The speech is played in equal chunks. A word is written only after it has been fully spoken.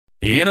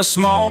In a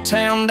small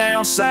town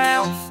down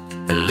south,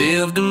 there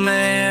lived a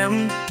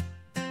man.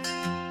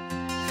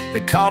 They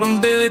called him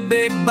Billy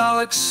Big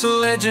Bollocks, a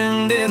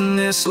legend in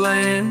this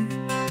land.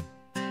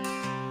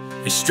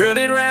 He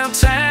strutted around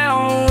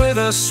town with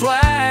a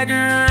swagger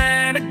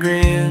and a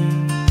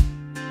grin.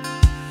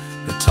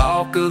 The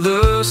talk of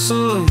the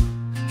saloon,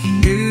 he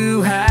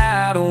knew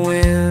how to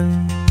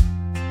win.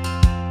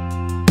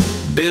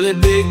 Billy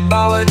Big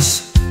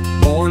Bollocks,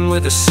 born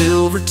with a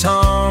silver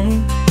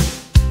tongue,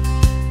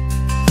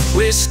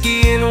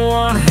 whiskey in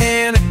one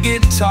hand, a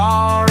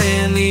guitar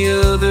in the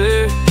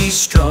other he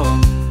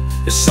strung.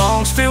 His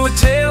songs filled with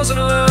tales of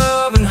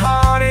love and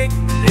heartache.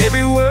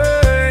 Every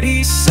word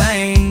he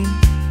sang,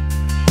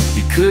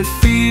 you could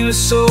feel his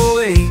soul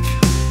ache.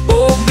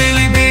 Oh,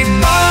 Billy Big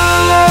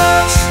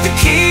Bollocks, the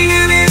king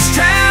of this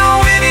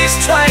town, with his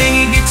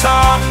twangy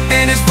guitar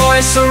and his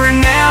voice so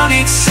renowned,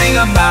 he'd sing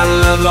about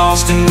love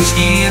lost and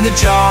whiskey in the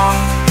jar.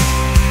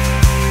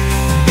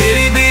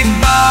 Billy Big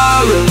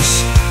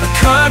Bollocks, a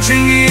country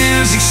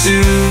music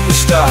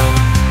superstar,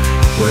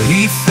 where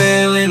he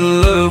fell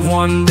in love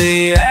one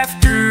day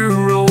after a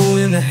roll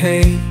in the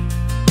hay.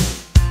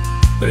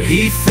 But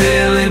he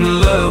fell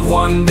in love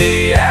one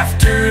day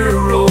after a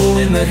roll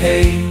in the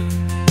hay.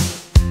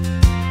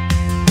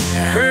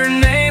 Her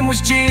name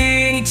was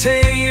Jenny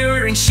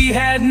Taylor, and she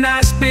had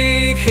nice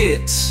big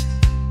hits.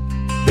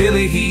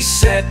 Billy, he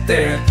sat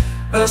there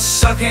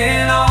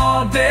a-sucking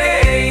all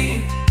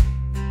day.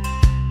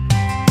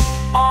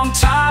 On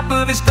top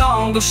of his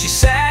dongle she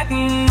sat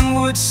and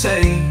would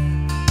say,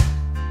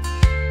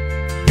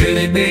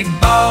 Billy Big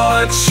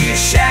Bollocks, you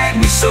shag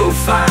me so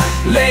fine.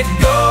 Let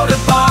go the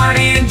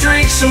party and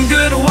drink some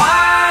good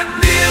wine.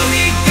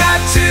 Billy got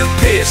too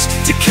pissed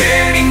to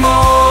care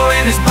anymore,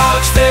 and his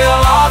bollocks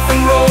fell off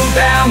and rolled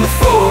down the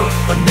floor.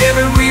 But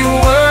every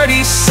word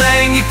he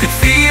sang, you could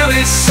feel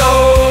his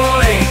soul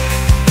ache.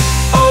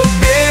 Oh,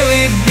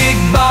 Billy Big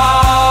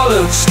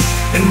Bollocks,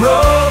 and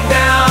rolled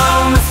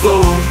down the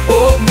floor.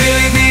 Oh,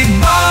 Billy Big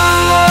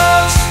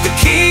Bollocks, the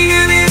king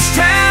of this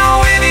town,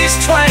 with his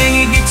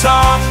twangy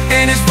guitar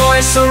and his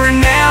voice so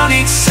renowned,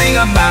 he'd sing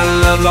about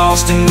love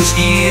lost and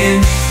whiskey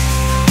in